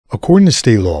According to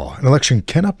state law, an election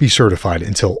cannot be certified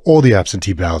until all the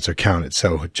absentee ballots are counted,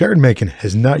 so Jared Mencken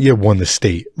has not yet won the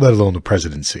state, let alone the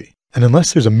presidency. And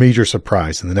unless there's a major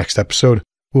surprise in the next episode,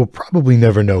 we'll probably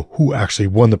never know who actually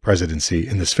won the presidency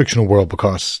in this fictional world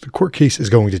because the court case is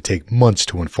going to take months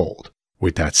to unfold.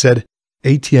 With that said,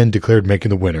 ATN declared Mencken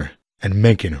the winner, and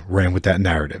Mencken ran with that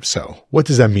narrative, so what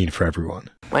does that mean for everyone?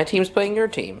 My team's playing your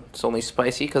team. It's only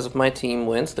spicy because if my team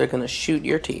wins, they're going to shoot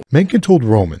your team. Mencken told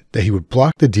Roman that he would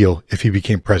block the deal if he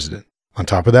became president. On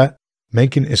top of that,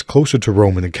 Mencken is closer to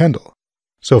Roman than Kendal.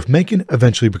 So if Mencken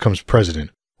eventually becomes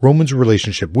president, Roman's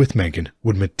relationship with Mencken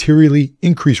would materially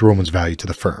increase Roman's value to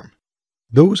the firm.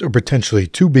 Those are potentially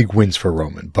two big wins for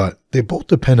Roman, but they both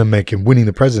depend on Mencken winning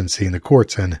the presidency in the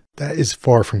courts, and that is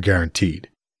far from guaranteed.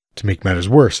 To make matters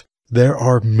worse, there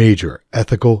are major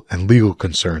ethical and legal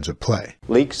concerns at play.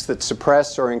 Leaks that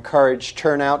suppress or encourage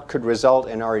turnout could result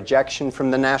in our ejection from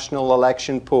the national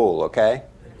election pool, okay?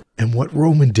 And what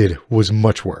Roman did was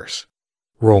much worse.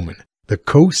 Roman, the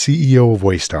co-CEO of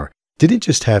Waystar, didn't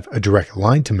just have a direct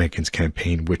line to Mencken's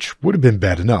campaign, which would have been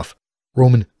bad enough.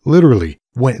 Roman literally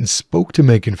went and spoke to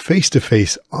Mencken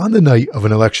face-to-face on the night of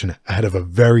an election ahead of a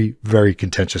very, very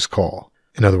contentious call.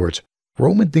 In other words,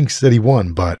 Roman thinks that he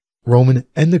won, but Roman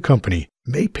and the company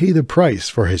may pay the price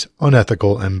for his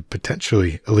unethical and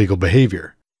potentially illegal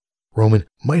behavior. Roman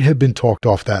might have been talked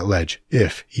off that ledge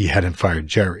if he hadn't fired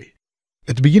Jerry.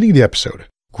 At the beginning of the episode,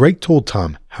 Greg told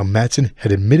Tom how Matsson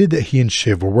had admitted that he and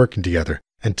Shiv were working together,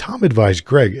 and Tom advised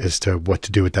Greg as to what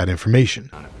to do with that information.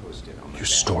 You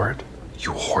store it,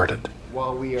 you hoard it,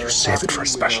 you save it for a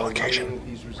special occasion,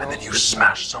 and then you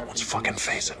smash someone's fucking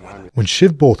face in with it. When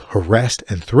Shiv both harassed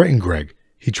and threatened Greg,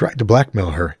 he tried to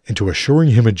blackmail her into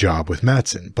assuring him a job with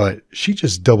Matsson, but she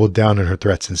just doubled down on her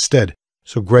threats instead,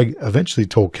 so Greg eventually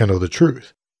told Kendal the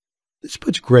truth. This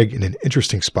puts Greg in an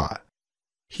interesting spot.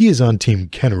 He is on Team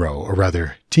Kenro, or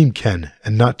rather, Team Ken,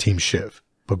 and not Team Shiv.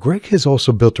 But Greg has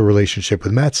also built a relationship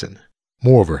with Matsson.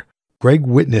 Moreover, Greg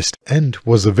witnessed and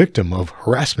was the victim of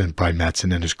harassment by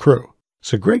Matsson and his crew.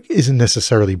 So Greg isn't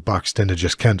necessarily boxed into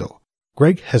just Kendal.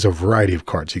 Greg has a variety of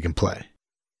cards he can play.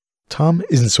 Tom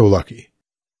isn't so lucky.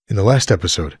 In the last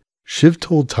episode, Shiv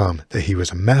told Tom that he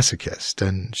was a masochist,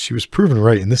 and she was proven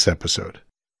right in this episode.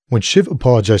 When Shiv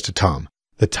apologized to Tom,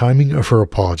 the timing of her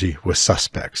apology was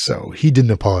suspect, so he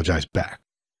didn't apologize back.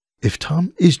 If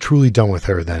Tom is truly done with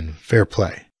her, then fair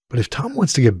play. But if Tom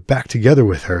wants to get back together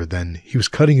with her, then he was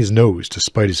cutting his nose to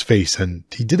spite his face, and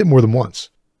he did it more than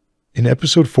once. In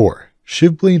episode 4,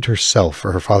 Shiv blamed herself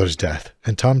for her father's death,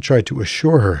 and Tom tried to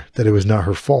assure her that it was not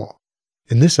her fault.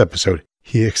 In this episode,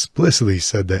 he explicitly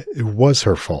said that it was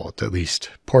her fault, at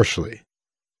least partially.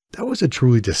 That was a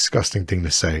truly disgusting thing to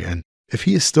say, and if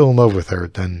he is still in love with her,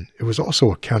 then it was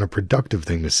also a counterproductive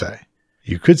thing to say.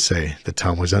 You could say that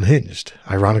Tom was unhinged.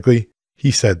 Ironically, he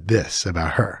said this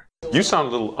about her. You sound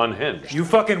a little unhinged. You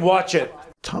fucking watch it.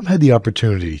 Tom had the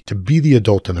opportunity to be the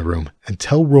adult in the room and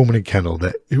tell Roman and Kendal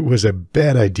that it was a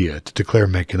bad idea to declare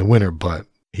Mencken the winner, but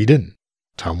he didn't.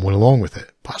 Tom went along with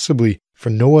it, possibly for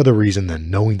no other reason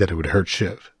than knowing that it would hurt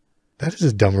Shiv. That is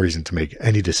a dumb reason to make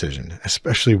any decision,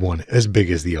 especially one as big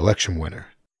as the election winner.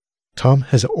 Tom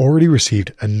has already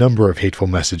received a number of hateful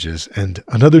messages, and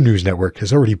another news network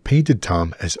has already painted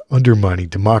Tom as undermining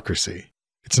democracy.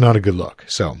 It's not a good look,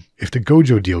 so if the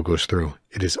Gojo deal goes through,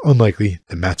 it is unlikely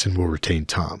that Matsson will retain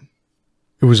Tom.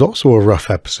 It was also a rough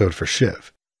episode for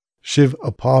Shiv. Shiv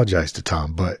apologized to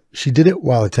Tom, but she did it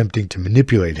while attempting to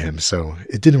manipulate him, so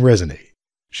it didn't resonate.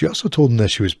 She also told him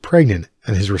that she was pregnant,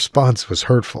 and his response was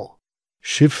hurtful.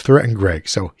 Shiv threatened Greg,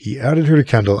 so he outed her to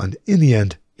Kendal, and in the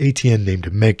end, ATN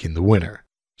named Mencken the winner.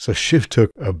 So Shiv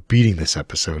took a beating this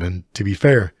episode, and to be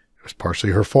fair, it was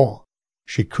partially her fault.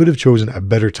 She could have chosen a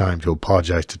better time to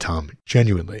apologize to Tom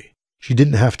genuinely. She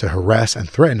didn't have to harass and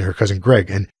threaten her cousin Greg,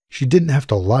 and she didn't have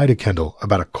to lie to Kendal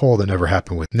about a call that never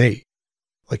happened with Nate.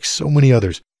 Like so many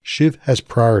others, Shiv has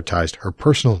prioritized her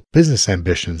personal business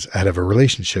ambitions ahead of her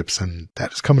relationships, and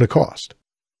that has come at a cost.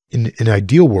 In an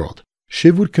ideal world,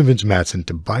 Shiv would convince Matsson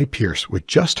to buy Pierce with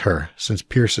just her, since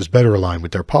Pierce is better aligned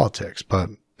with their politics, but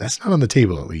that's not on the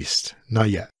table, at least, not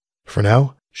yet. For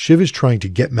now, Shiv is trying to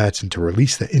get Matsson to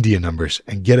release the India numbers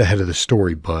and get ahead of the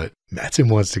story, but Matsson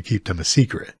wants to keep them a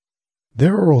secret.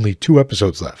 There are only 2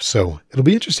 episodes left, so it'll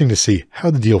be interesting to see how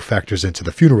the deal factors into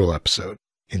the funeral episode.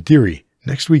 In theory,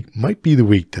 next week might be the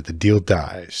week that the deal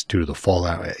dies due to the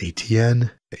fallout at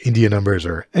ATN, the India numbers,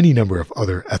 or any number of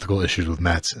other ethical issues with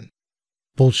Matsson.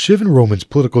 Both Shiv and Roman's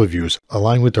political views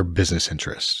align with their business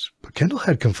interests, but Kendal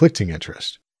had conflicting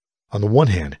interests. On the one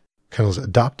hand, Kendal's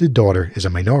adopted daughter is a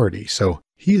minority, so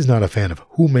he is not a fan of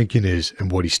who Mencken is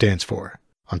and what he stands for.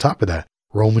 On top of that,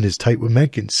 Roman is tight with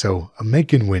Mencken, so a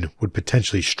Mencken win would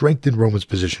potentially strengthen Roman's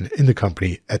position in the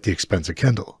company at the expense of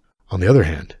Kendal. On the other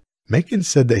hand, Mencken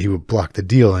said that he would block the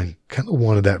deal, and Kendal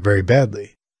wanted that very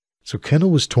badly. So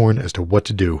Kendal was torn as to what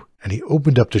to do, and he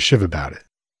opened up to Shiv about it.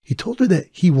 He told her that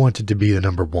he wanted to be the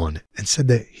number one and said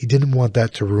that he didn't want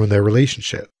that to ruin their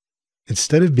relationship.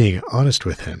 Instead of being honest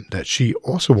with him that she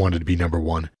also wanted to be number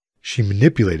one, she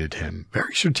manipulated him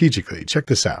very strategically. Check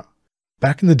this out.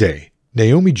 Back in the day,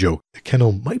 Naomi joked that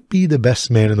Kendal might be the best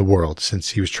man in the world since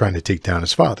he was trying to take down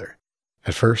his father.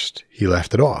 At first, he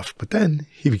laughed it off, but then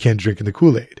he began drinking the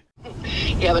Kool-Aid.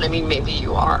 Yeah, but I mean, maybe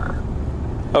you are.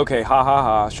 Okay, ha ha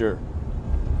ha, sure.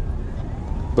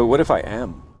 But what if I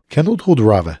am? Kendal told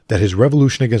Rava that his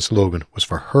revolution against Logan was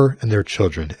for her and their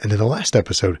children, and in the last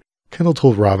episode, Kendal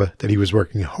told Rava that he was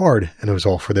working hard and it was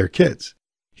all for their kids.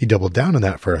 He doubled down on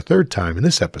that for a third time in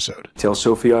this episode. Tell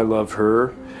Sophie I love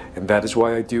her, and that is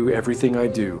why I do everything I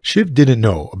do. Shiv didn't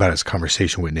know about his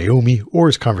conversation with Naomi or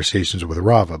his conversations with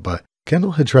Rava, but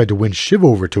Kendal had tried to win Shiv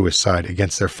over to his side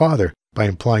against their father by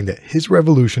implying that his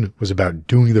revolution was about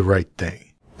doing the right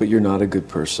thing. But you're not a good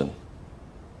person.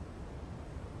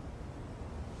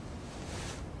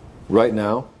 Right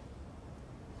now,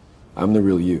 I'm the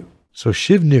real you. So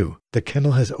Shiv knew that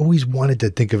Kendal has always wanted to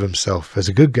think of himself as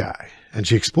a good guy, and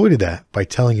she exploited that by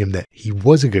telling him that he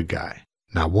was a good guy,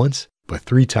 not once, but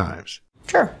 3 times.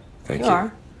 Sure. Thank you you.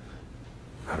 are.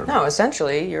 I don't No, know.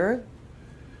 essentially, you're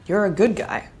a good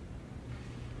guy.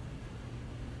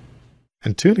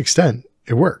 And to an extent,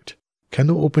 it worked.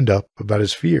 Kendal opened up about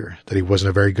his fear that he wasn't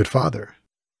a very good father.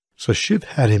 So Shiv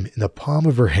had him in the palm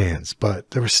of her hands,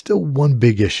 but there was still one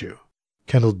big issue.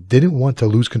 Kendal didn't want to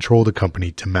lose control of the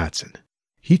company to Matsson.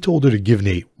 He told her to give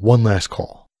Nate one last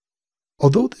call.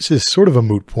 Although this is sort of a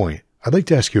moot point, I'd like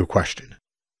to ask you a question.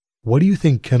 What do you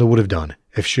think Kendal would have done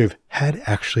if Shiv had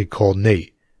actually called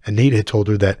Nate, and Nate had told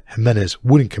her that Jimenez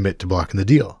wouldn't commit to blocking the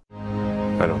deal?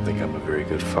 I don't think I'm a very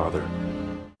good father.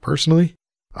 Personally,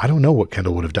 I don't know what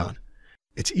Kendal would have done.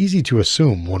 It's easy to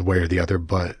assume one way or the other,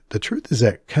 but the truth is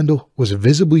that Kendal was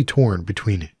visibly torn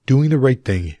between doing the right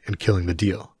thing and killing the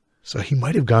deal, so he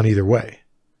might have gone either way.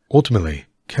 Ultimately,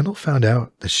 Kendal found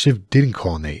out that Shiv didn't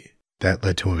call Nate. That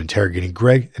led to him interrogating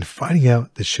Greg and finding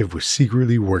out that Shiv was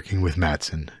secretly working with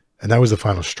Matsson, and that was the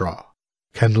final straw.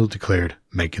 Kendal declared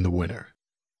Mencken the winner.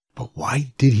 But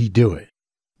why did he do it?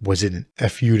 Was it an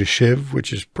FU to Shiv,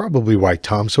 which is probably why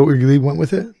Tom so eagerly went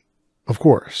with it? Of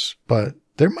course, but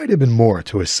there might have been more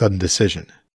to his sudden decision.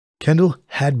 Kendal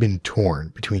had been torn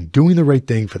between doing the right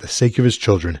thing for the sake of his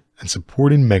children and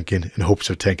supporting Mencken in hopes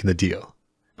of taking the deal.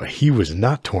 But he was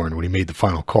not torn when he made the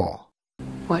final call.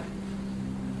 What?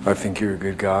 I think you're a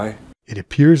good guy. It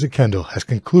appears that Kendal has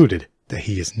concluded that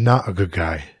he is not a good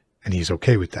guy, and he's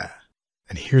okay with that.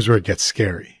 And here's where it gets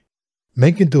scary.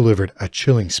 Mencken delivered a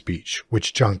chilling speech,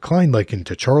 which John Klein likened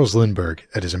to Charles Lindbergh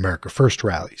at his America First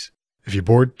rallies. If you're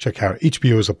bored, check out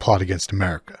HBO's A Plot Against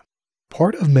America.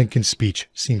 Part of Mencken's speech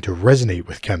seemed to resonate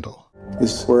with Kendal.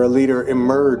 This is where a leader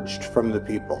emerged from the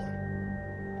people,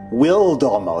 willed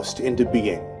almost into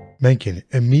being. Mencken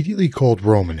immediately called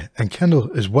Roman, and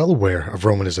Kendal is well aware of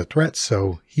Roman as a threat,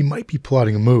 so he might be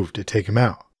plotting a move to take him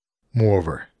out.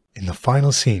 Moreover, in the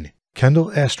final scene,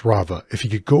 Kendal asked Rava if he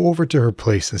could go over to her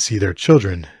place and see their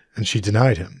children, and she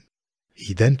denied him.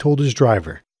 He then told his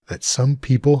driver that some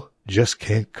people just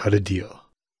can't cut a deal.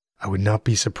 I would not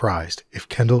be surprised if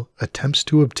Kendal attempts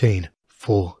to obtain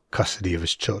full custody of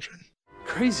his children.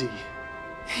 Crazy.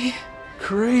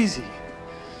 Crazy.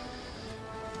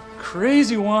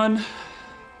 Crazy one.